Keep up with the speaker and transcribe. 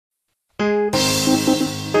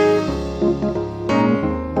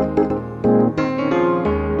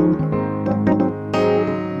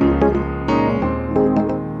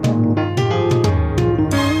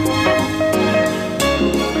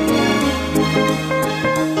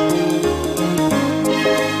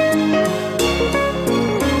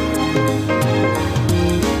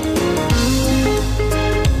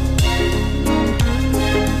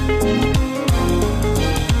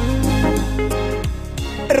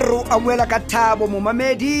amoela ka thabo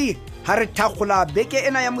momamedi ha re thakgola beke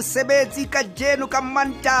ena ya mosebetsi ka jeno ka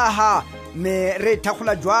Mantaha me re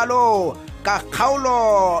thakgola jwalo ka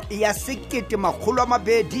kgaolo ya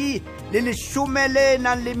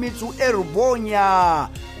 2019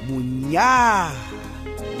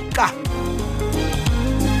 Monyaka.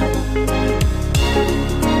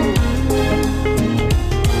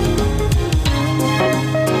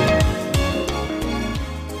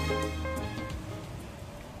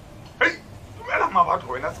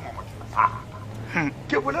 Mabatho wena se mama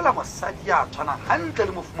ke bolela mosadi ya tshwana hantle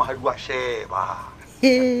le mofumahadi wa sheba.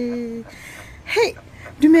 Hey,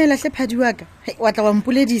 dumela hle phadi wa ka. Hey, wa tla wa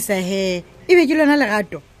mpoledisa he. Ebe ke lona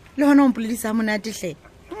lerato. Le hona o mpoledisa monate hle.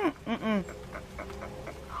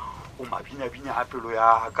 O mabina apelo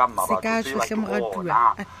ya ka mabatho se ka hle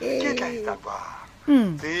moratuwa. Ke tla etsa jwa.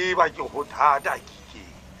 Tseba ke ho thata ke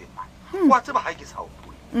tsema. Wa tseba ha ke sa o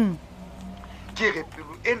bue. Ke re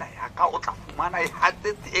pelo ena ya ka o tla fumana e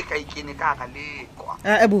hatsetse e ka ikene ka ga lekwa.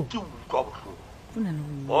 Ebo. Ke utlwa bohloko.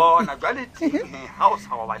 Bona jwale teng ha o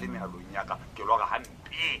sa ba le mehalong ya ka ke loga hampe.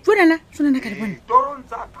 Bona ka le bona. Toron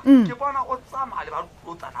tsa ka ke bona o tsamaya le ba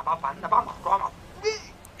tlotsana ba banna ba mahlo a mafu.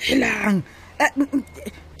 Helang.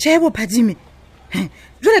 Tshebo phadime.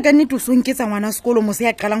 Jwale ka nnete o so nketsa ngwana sekolo mo se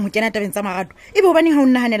ya qalang ho kena tabeng tsa marato. Ebe o bane ha o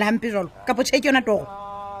nnahanela hampe jwalo ka po tsheke yona toro.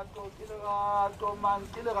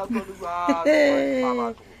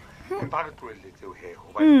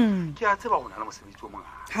 Ke a tseba hona le mosebetsi o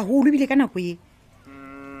mongata haholo bile ka nako e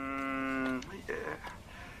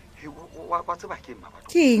wa tseba ke mabatho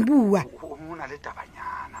ke bua hona le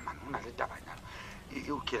tabanyana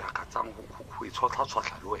eo ke rakatsang ho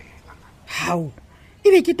itshotla le wena. hao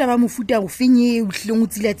ebe ke taba mofuta o fenye o hlileng o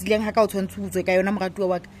tsilatsileng ha ka o tshwantshutswe ka yona moratuwa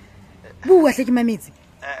wa ka bua hle ke mametse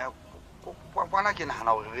bona ke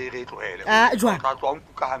nahana hore re tlohele jwang tla tloa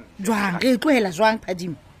nkuka hampe jwang re tlohela jwang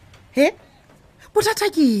phadimo he bothata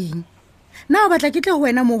ke eng na o batla ke tle ho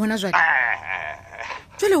wena mo hona jwale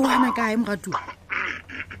jwale o hana kae moratuwa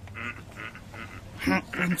o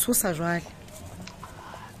ntshosa jwale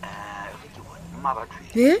mabatho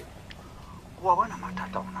wa bona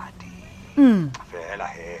mathata ona teng fela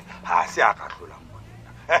he ha se a ka hlola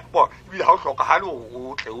mona bo bile ha o hloka ha le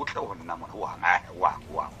o tle ho nna mona wa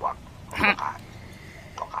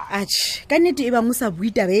Atjhe, ka nnete e bang o sa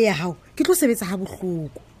bue tabe ya hao ke tlo sebetsa ha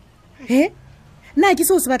bohloko he na ke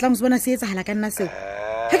se o se batlang se bona se etsahala ka nna seo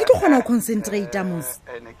ha ke tlo kgona ho concentrate mos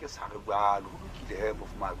ene ke sa re bua lo lokile he mo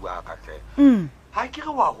fuma bua ka tle ha ke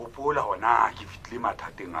re wa hopola hona ke fitlile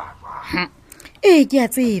mathateng a jwa ke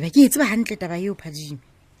a tseba ke tseba hantle taba eo phadime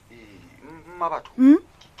mabatho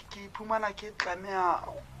ke iphumana ke tlamea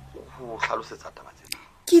ho hlalosetsa taba tsena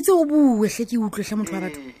ke tse o bue hle ke utlwe hle motho wa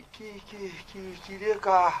batho ke le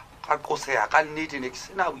ka qoseha ka nnete ne ke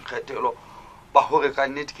sena boikgethelo ba hore ka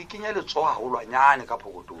nnete ke kenya letsoho haholwanyane ka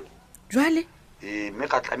phokotong jwale mme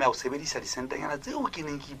ka tlamea ho sebedisa disentanyana tseo ke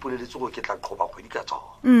neng ke ipoleletse gore ke tla qoba kgwedi ka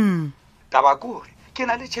tsona taba ke hore ke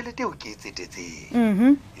na le tjhelete eo ke e tsetetseng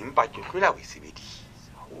empa ke hlola ho e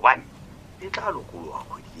sebedisa hobane e tla lokoloha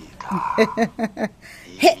kgwedi e tlang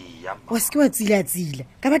wa se ke wa tsila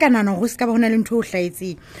ka baka nana go se ka ba hona le ntho o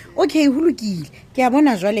hlaetseng okay ho lokile ke a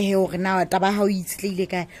bona jwale he hore na taba ha o itshitlehile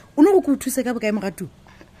kae o no go go thuse ka bokae moratu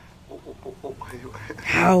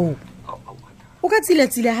hao o ka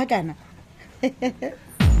tsila ha kana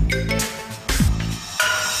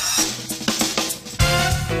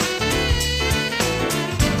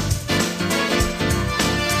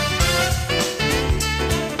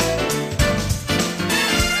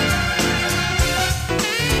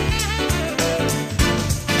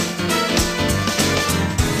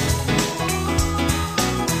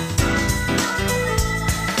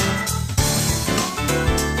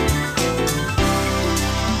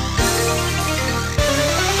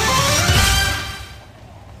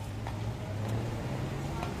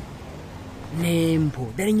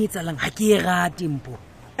Nempo, da re nyetsalang ha ke e rate mpo.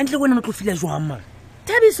 Antle bona no tlofila jwang man.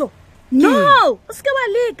 Thabiso. No, o se ke wa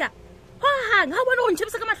leka. Ho hang, ha bona o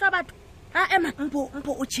ntshebisa ka mahlo a batho. Ha ema, mpo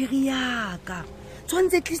o tsheri yaka.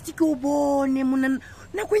 Tshwantse at least ke o bone mona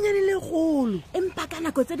na kwenyane le golo. Empa ka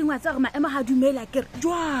nako tse dingwe tsa gore maemo ha dumela ke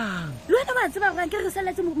jwang. Le wena ba tseba gore ke re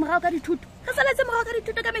saletse morao ka dithuto. Re saletse morao ka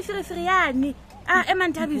dithuto ka mefirefiri yane. Ema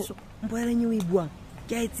Thabiso. Mpo ya lenye o e buang.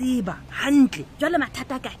 Ke a tseba hantle jwale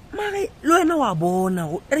mathata kae mare le wena wa bona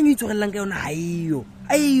go re nyo itsogellang ka yona ha iyo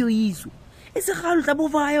iso e se ga lo tla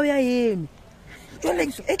bo vayo ya ene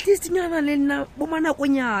jwale at least nyana le nna bo mana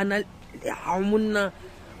konyana ha monna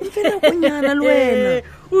o fela konyana le wena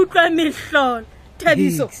o tla mehlolo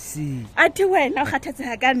Thabiso athi wena o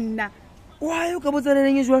kgathatsa ka nna wa yo ka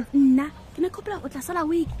botsaleleng jwalo nna ke ne kopela o tla sala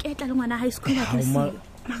o iketla le ngwana high school ba ke sio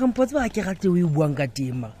Magampotse ba ke rate o e buang ka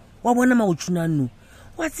tema. Wa bona magotshunano.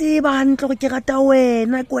 Wa tseba hantle go ke rata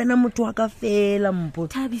wena, ke wena motho wa ka fela mpo.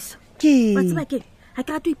 Thabiso. Ke. Wa tseba ke ha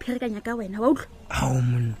ke rate o ipherekanya ka wena, wa utlwa? Ao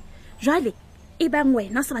monna. Jwale e bang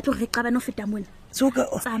wena o se batla go re qabana o feta mona. So ka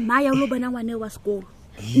Tsamaya o lo bona ngwane wa sekolo.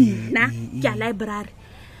 Nna ke a library.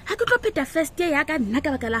 Ha ke tlo pheta first year ya ka nna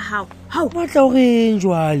ka baka la hao. Hao batla o reng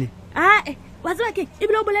jwale? Wa tseba ke e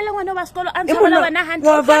bile o bolele ngwana wa sekolo a ntshwala wena hantle.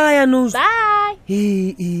 Wa baya no. Bye.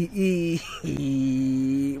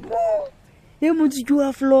 E motse ke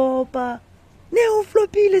wa flopa. Ne o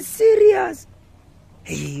flopile serious.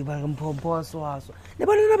 Ba mpompo swaswa. Ne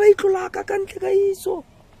ba lena ba itlola ka kantle ka iso.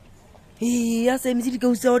 Ya se misi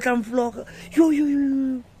ka usa o tla mfloka. Yo.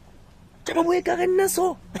 Taba bo e ka nna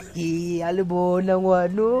so. A le bona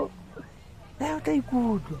ngwano. Na o tla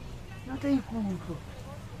ikutlo.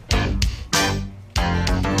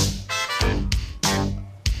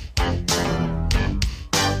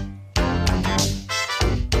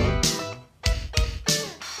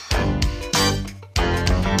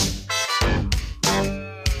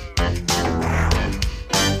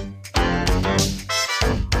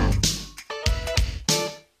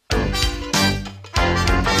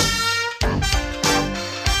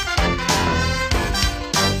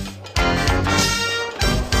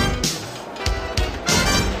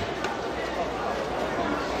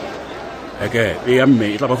 Okay, e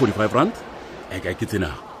mme e tla ba 45 rand. Okay, ke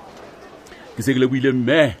tsena. Ke se ke le buile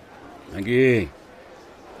mme. Nge.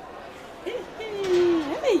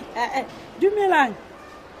 Dumelang.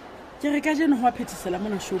 Ke re ka jeno ho a phethisela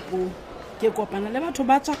mona shopong. Ke kopana le batho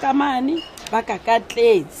ba tswa ka mane ba ka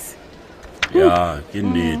tletse. Ya, ke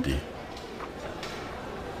nnete.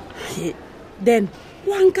 Then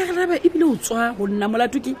wa nkaraba ebile o tswa go nna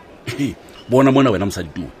molato ke. Bona mona wena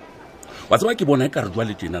mosadi tu. Wa tsaba ke bona e ka re jwa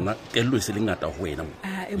le tjena na kello e se le ngata go wena mo.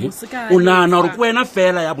 O nana re wena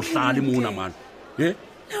fela ya bohlale mona man.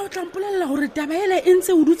 Na o tla mpolella gore taba ele e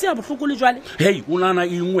ntse o dutse ya bohloko le jwale. Hey, o nana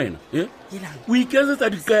eng wena? O iketsetsa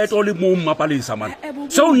diketo le mo mmapalesa man.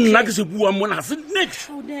 So nna ke se bua mona se next.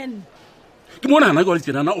 Ke mona hana go le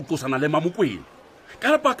tjena na o tlosana le mamokweng.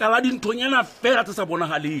 Ka baka la dinthonyana fela tse sa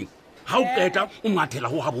bonagaleng. Ha o qeta o mathela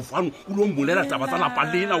ho ha bofano o lo mbolela taba tsa lapa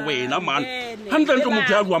lena wena man. Hantle ntlo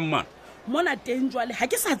motho ya buang man. Mona teng jwale ha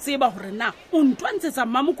ke sa tseba hore na o ntwantshetsa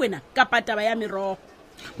Mmamokwena ka pataba ya meroho.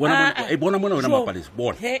 Bona mona wena mapalesi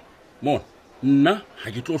bona. Mona nna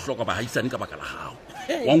ha ke tlo hloka ba haisane ka baka la hao.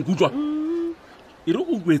 Wa nkutlwa? E re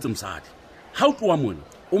o gwetse msadi. Ha o tloa mona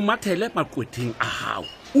o mathele maqwetheng a hao.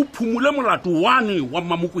 O phumule molato wane wa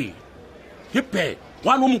Mmamokwena. Hepe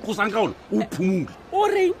wane o mokosang ka ona o phumule. O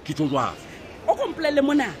reng? Ke tlo jwa. O komplele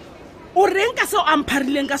mona. O reng ka seo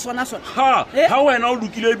ampharileng ka sona. Ha wena o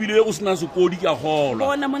lokile bile o sena sekodi ke a gola.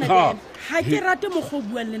 Bona mona teng. Ha ke rate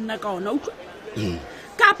mogobua le nna ka ona. Utlwa?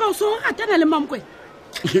 Kapa o so ratana le Mmamokwena.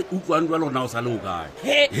 Utlwa ndwa lona o sa le o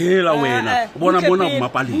kae. Hela wena. Bona mona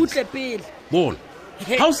mmapalesi. Utle pele. Bona.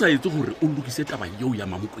 Ha o sa etse gore o lokise taba eo ya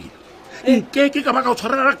Mmamokwena. Nke ka baka o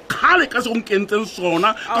tshwarela khale ka se o nkentseng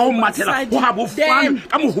sona ka o mathela go ha bofana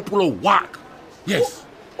ka mohopolo wa ka. Yes.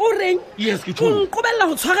 O reng? Yes, ke tsholo. O nkobella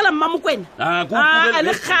ho tshwarela Mmamokwena.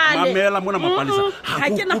 Le khale. Mamela mona mapalesa. Ha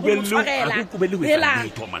ke na go tshwarela. Ha go kubele ho etsa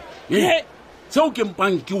letho man. Seo ke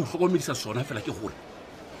mpang ke o hlokomedisa sona fela ke gore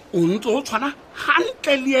o ntse o tshwana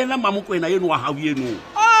hantle le yena Mmamokwena yeno wa hao yeno.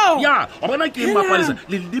 Ya, wa bona ke mapalesa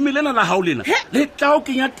le dimilena la hao lena. Le tla o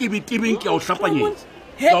kenya tibitibing ke a o hlapanyetsa.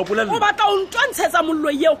 O batla o ntwantshetsa mollo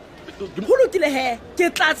eo. Go lokile he ke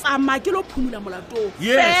tla tsama ke lo phumula molato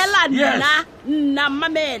fela nna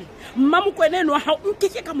mamela Mmamokwena eno ha o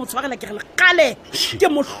nkeke ka motshwarela ke re le qale ke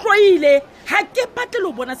mo hloile ha ke patle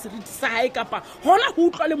lo bona seriti sa hae kapa hona ho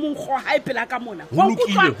utlwa le monkgo hae pela ka mona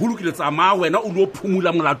ho lokile tsama wena o lo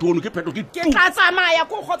phumula molato ono ke pheto ke tla tsamaya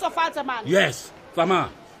go khotsofatsa mang. Yes tsama.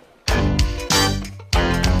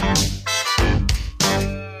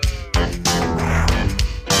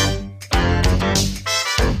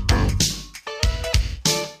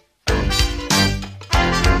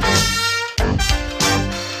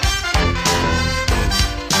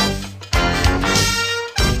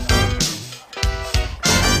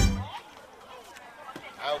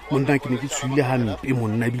 Monna ke ne ke tshuile hampe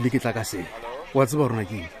monna bile ke tla ka se wa tseba rona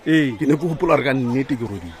ke ke ne ke hopola re ka nnete ke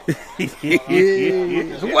rodi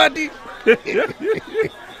swati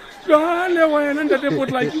jale wena ntate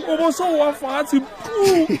potlaki o bo so wa fatshe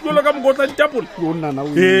jalo ka mokotla ditapole o nana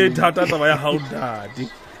o thata taba ya hao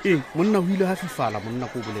dadi monna o ile ha fifala monna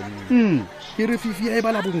ko bolelle ke re fifi ya e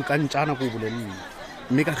bala bonkantjana ko bolelle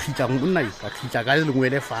mme ka khitla monna ka khitla ka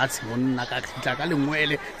lengwele fatshe monna ka khitla ka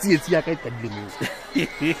lengwele tsietsi ya ka e tadile mo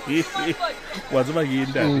wa tseba ke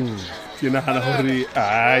ntate ke nagana gore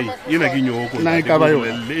ai ena ke nyoko Na e ka ba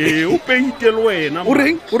yona. o peite le wena o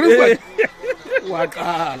reng wa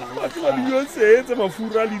kala yo setse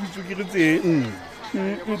mafura le ditsukiri tse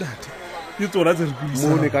ntate ke tsona tse re buisang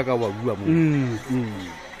mone ka wa bua mo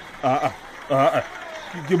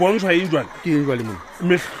ke bontshwa eng jwale ke eng jwale mo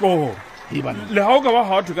mehlolo le ga o ka ba ga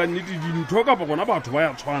batho ka nnete dintho kapa gona batho ba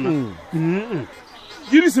ya tshwana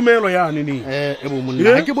ke disemelo yane ne bo monna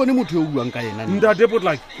ga ke bone motho yo o buang ka yena ntate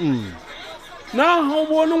potlaki na ga o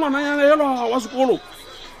bone ngwananyana ela wa sekolo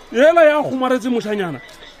ela ya gomaretse mošanyana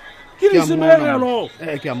ke disemelo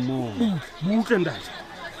ke a mmona butle ntate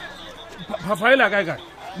phafaela kae kae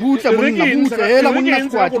butle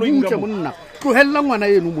monna tlohella ngwana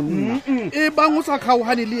eno monna e bang o sa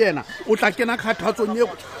kgaogane le yena o tla kena kgathatsong e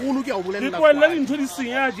kgolo ke a o ke tloelela dintho di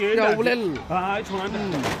senya je ke a o bolelela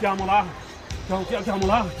ke a molaga ke a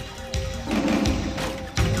molaga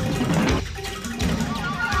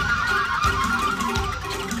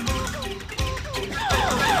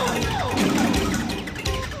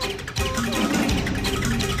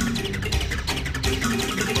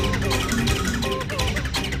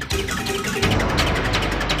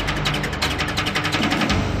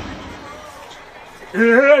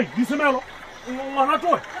disemelo ngwana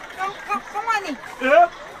toe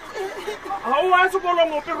ga o wa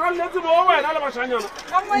sekolong o peraletse mo wena le bašanyana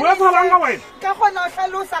o e tshwalang ka wena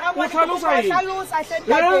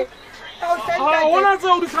ona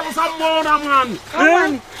tseo di tlhalosang mona mane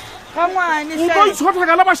o tlo itshotla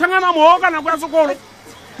ka le bašanyana mo ka nako ya sekolo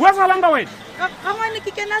o e tshwalang ka wena gangwane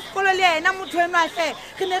ke kena sekolo le ena motho eno atlhe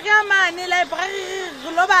re ne re ya mane library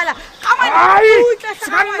re lo bala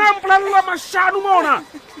sekanna mpolelela mašano mona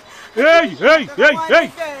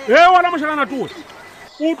wena mošanyana toe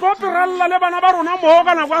o tlo peralla le bana ba rona mo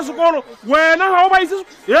ka nako ya sekolo wena ga o ba ise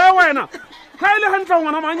wena ga e le gantle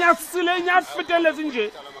ngwana mang ya seleng ya feteletseng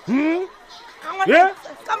je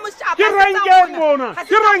ke rankeng mona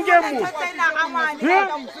ke rankeng mo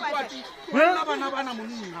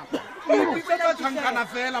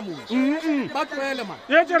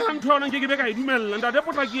e tserang ntho yona ke be ka e dumelela ntate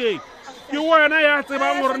potlakeng ke wena ya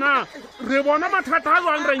tsebang gore na re bona mathata a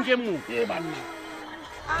jwang rankeng mo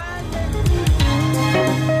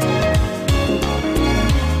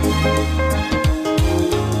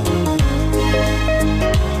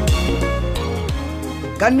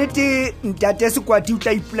ka nnete ntate Sekwati o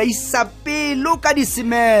tla ipolaisa pelo ka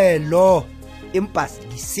disemelo empa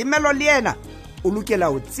disemelo le yena o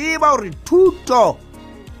lokela o tseba gore thuto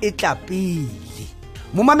e tla pele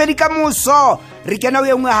momamedi ka moso re kena o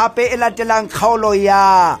engwe hape e latelang kgaolo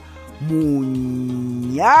ya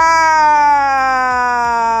Monyaka